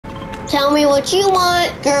Tell me what you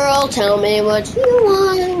want, girl. Tell me what you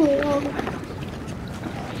want.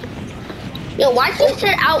 Yo, why'd you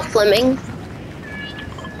sit out, Fleming?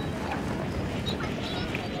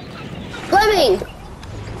 Fleming!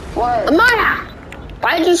 What? Amaya!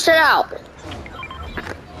 Why'd you sit out?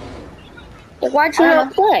 Like, why'd you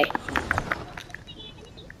not play?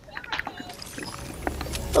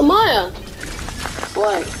 Amaya!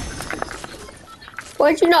 What?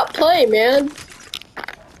 Why'd you not play, man?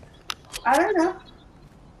 I don't know.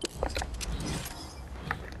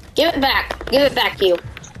 Give it back. Give it back to you.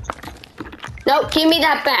 No, give me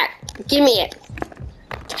that back. Give me it.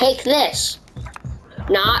 Take this.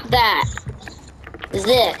 Not that.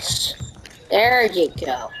 This. There you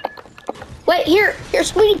go. Wait, here,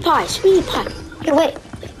 sweetie pie, sweetie pie. Here, wait.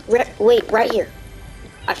 Wait, right here.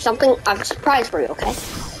 I have a surprise for you, okay?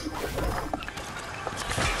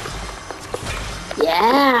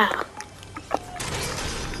 Yeah.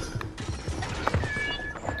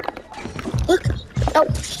 Look. Oh,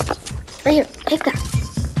 right here. Take that.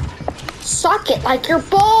 Suck it like your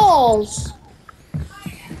balls.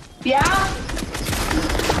 Yeah?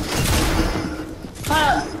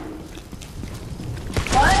 What?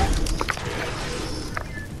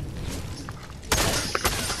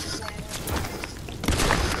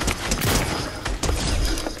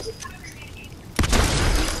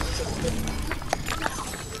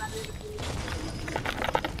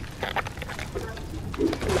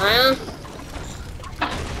 Maya?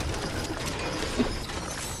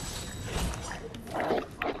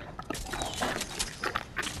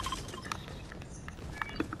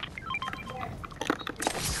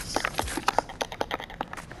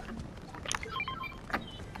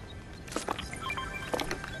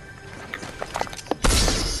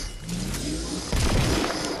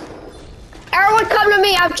 Everyone come to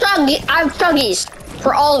me, I have chuggies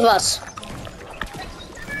for all of us.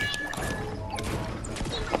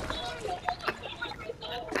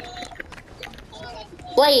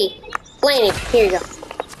 Blaney, here you go.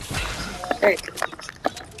 There you go.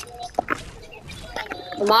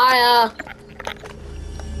 Amaya,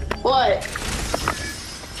 What?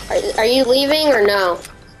 are you leaving or no?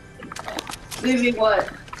 Leaving what?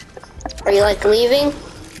 Are you like leaving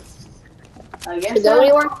I guess to go so.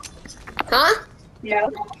 anywhere? Huh? Yeah.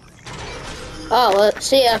 Oh, well,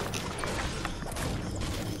 see ya.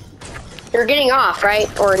 You're getting off, right?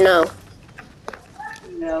 Or no?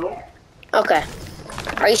 No. Okay.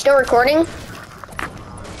 Are you still recording?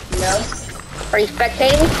 No. Are you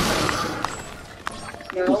spectating?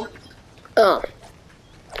 No. Oh.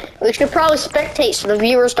 We should probably spectate so the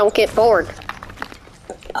viewers don't get bored.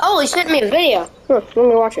 Oh, he sent me a video. Let me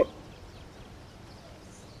watch it.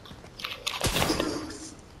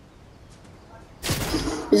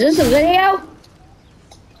 Is this a video?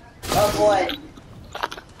 Of what?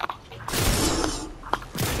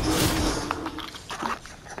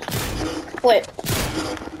 Wait.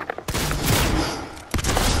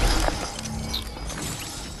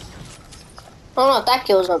 I don't know what that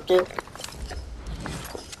kills up to.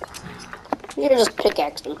 You're just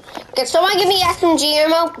pickaxing. Can someone give me SMG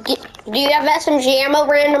ammo? Do you have SMG ammo,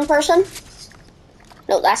 random person?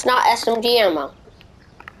 No, that's not SMG ammo.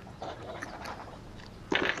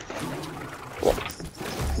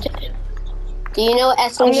 Do you know what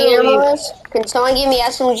SMG ammo is? Can someone give me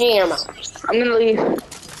SMG ammo? I'm gonna leave.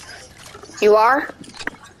 You are?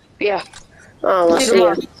 Yeah. Oh, let's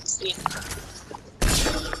see.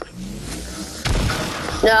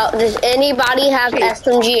 No, does anybody have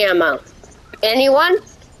SMG ammo? Anyone?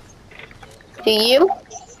 Do you?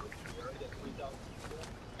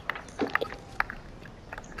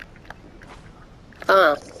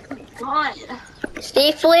 God.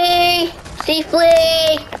 Seaflea!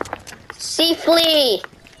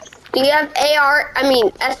 Do you have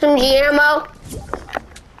SMG ammo?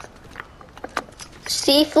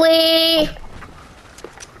 Seaflea!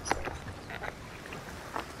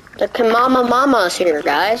 The Kamama Mama's here,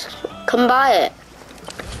 guys. Come buy it.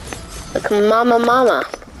 The Kamama Mama.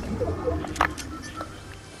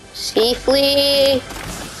 Seaflea!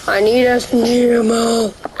 I need SMG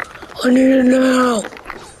ammo. I need it now.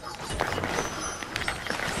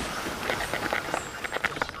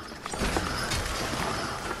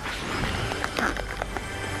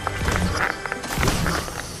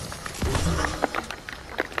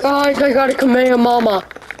 Guys, I got a Kamea Mama.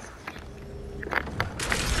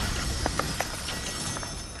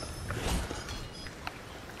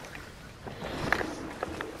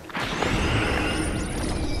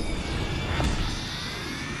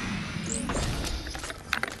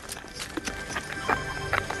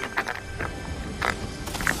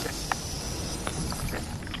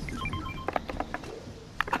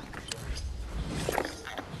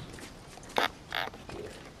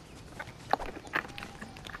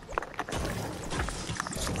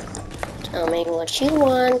 Tell me what you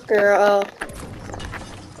want, girl.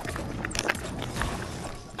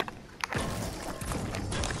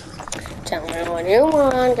 Tell me what you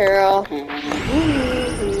want, girl.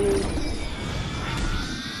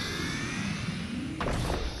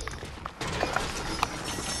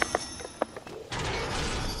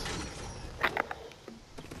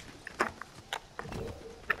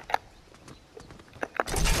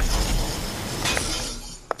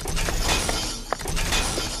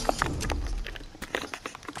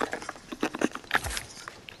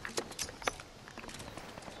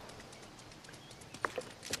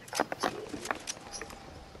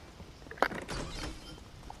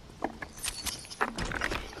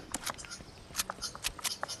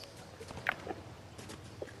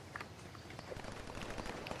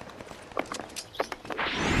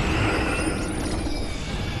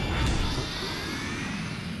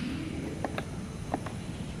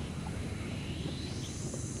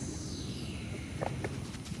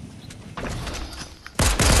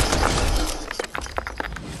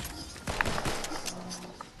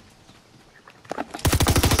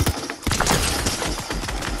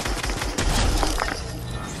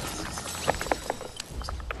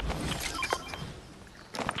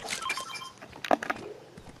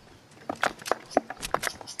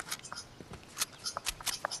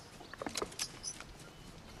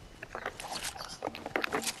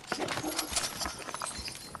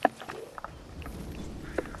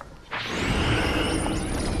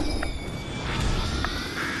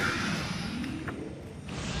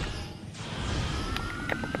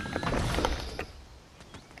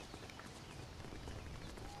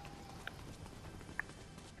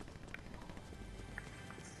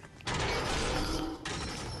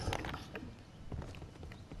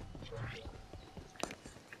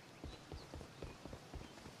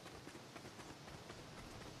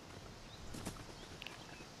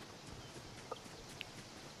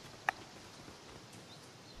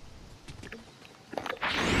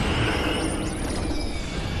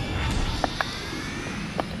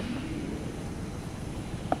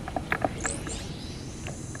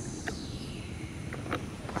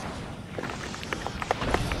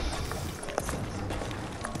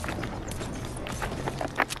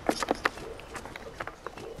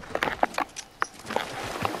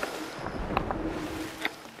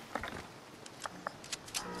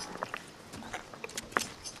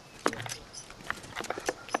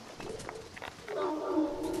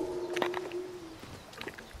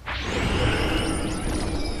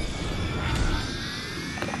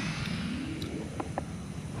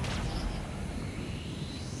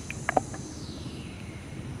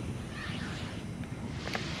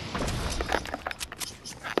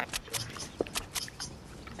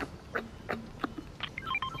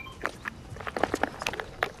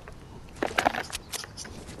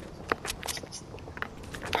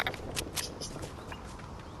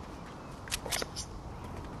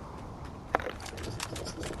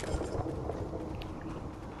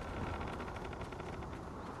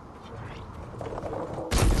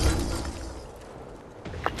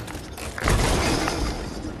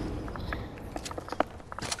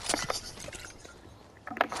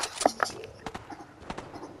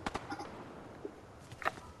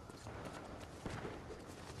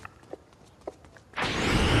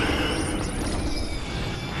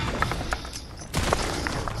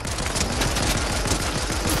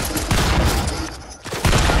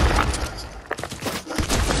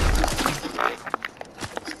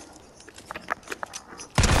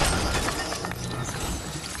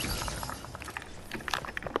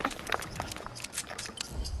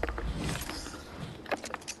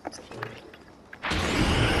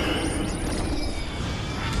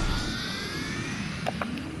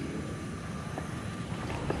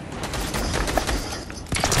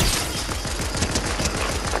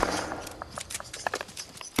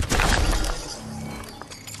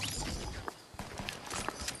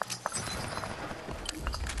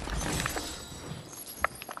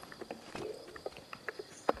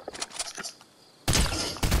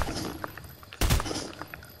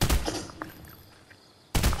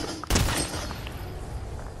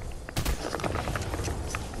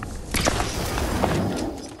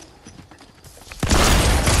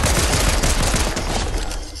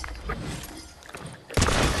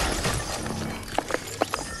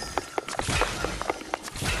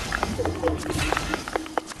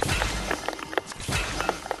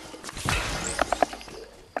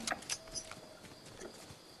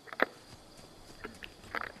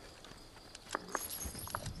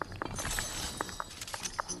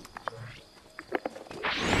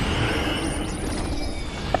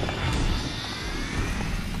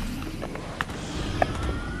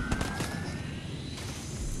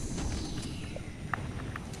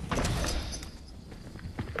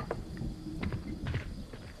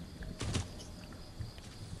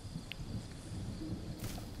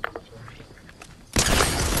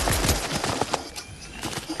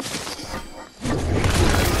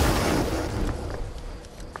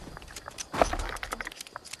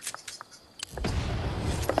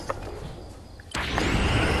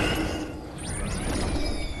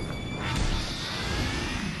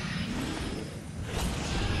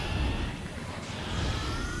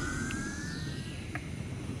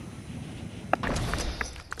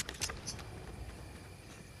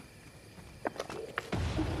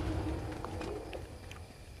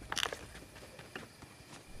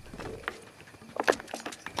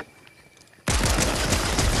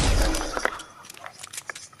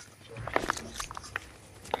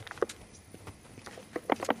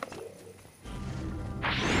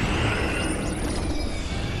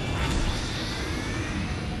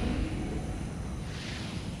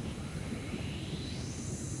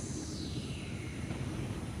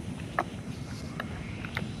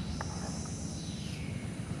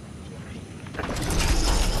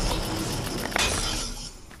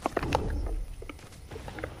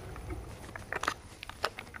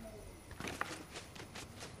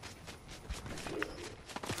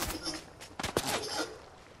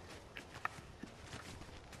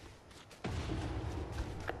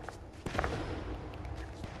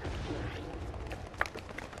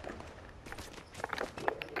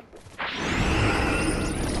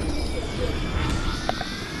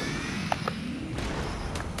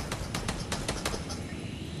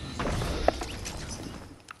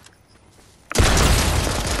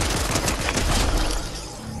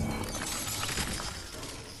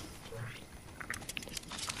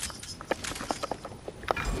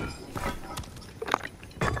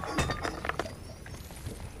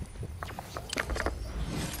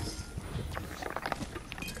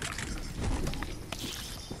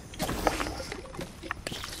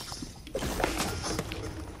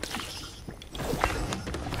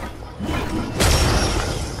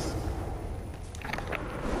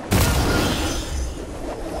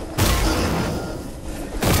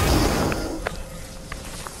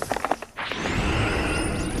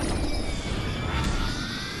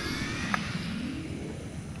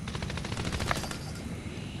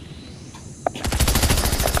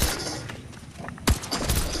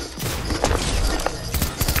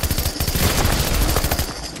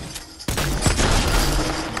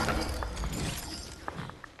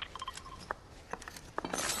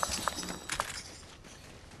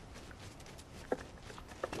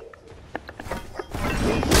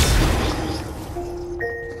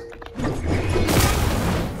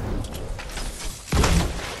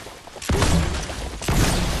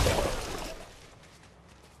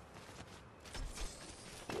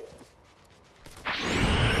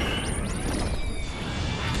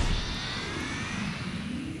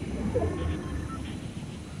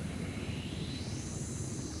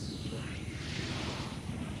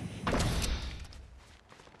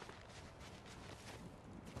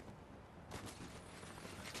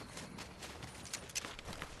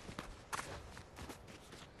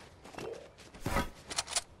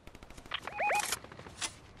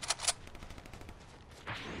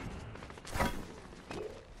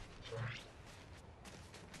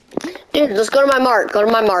 Dude, let's go to my mark. Go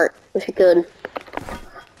to my mark, if you could.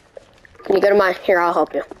 Can you go to my... Here, I'll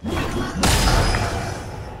help you.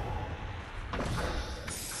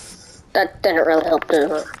 That didn't really help,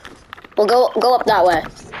 did it? Well, go up that way.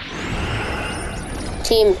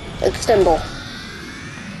 Team Extendable.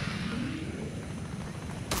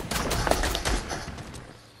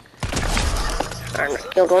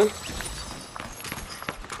 Alright, killed one.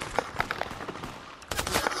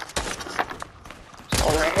 There's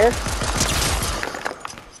one right here.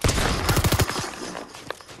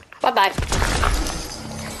 Bye-bye.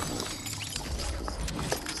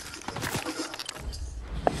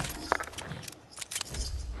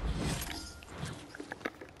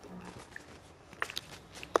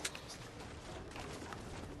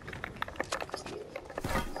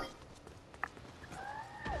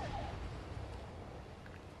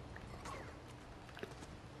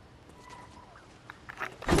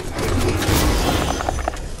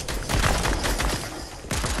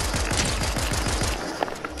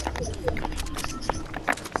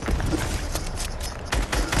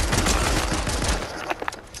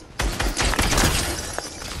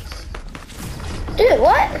 Dude,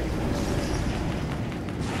 what?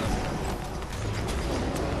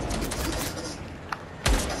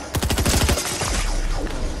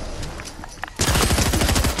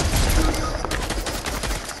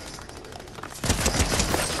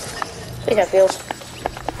 See how that feels.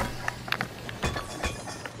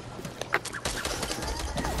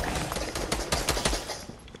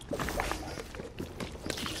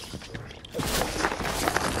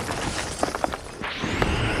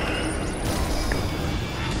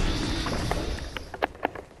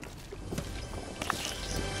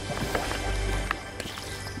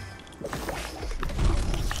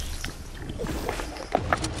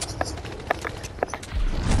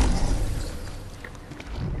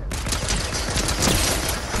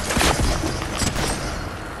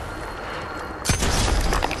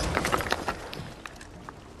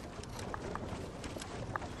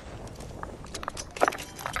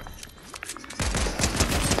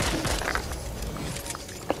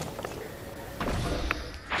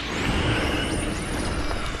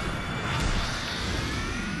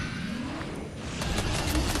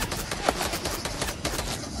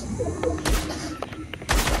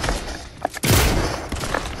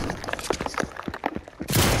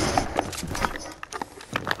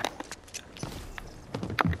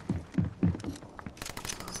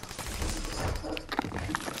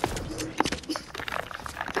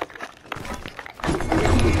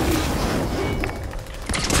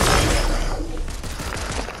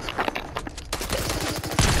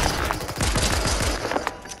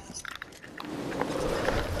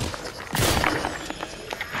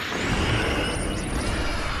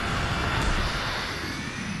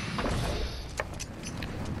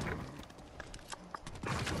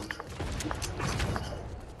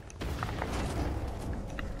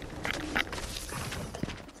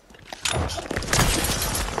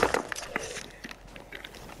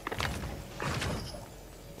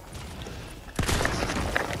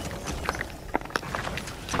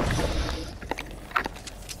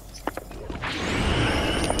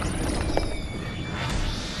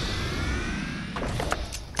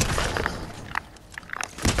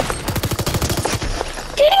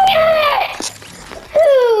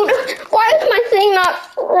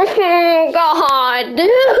 Oh God,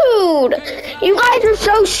 dude! You guys are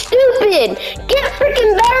so stupid! Get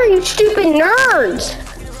freaking better, you stupid nerds!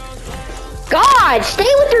 God,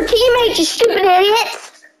 stay with your teammates, you stupid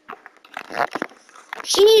idiots!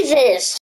 Jesus!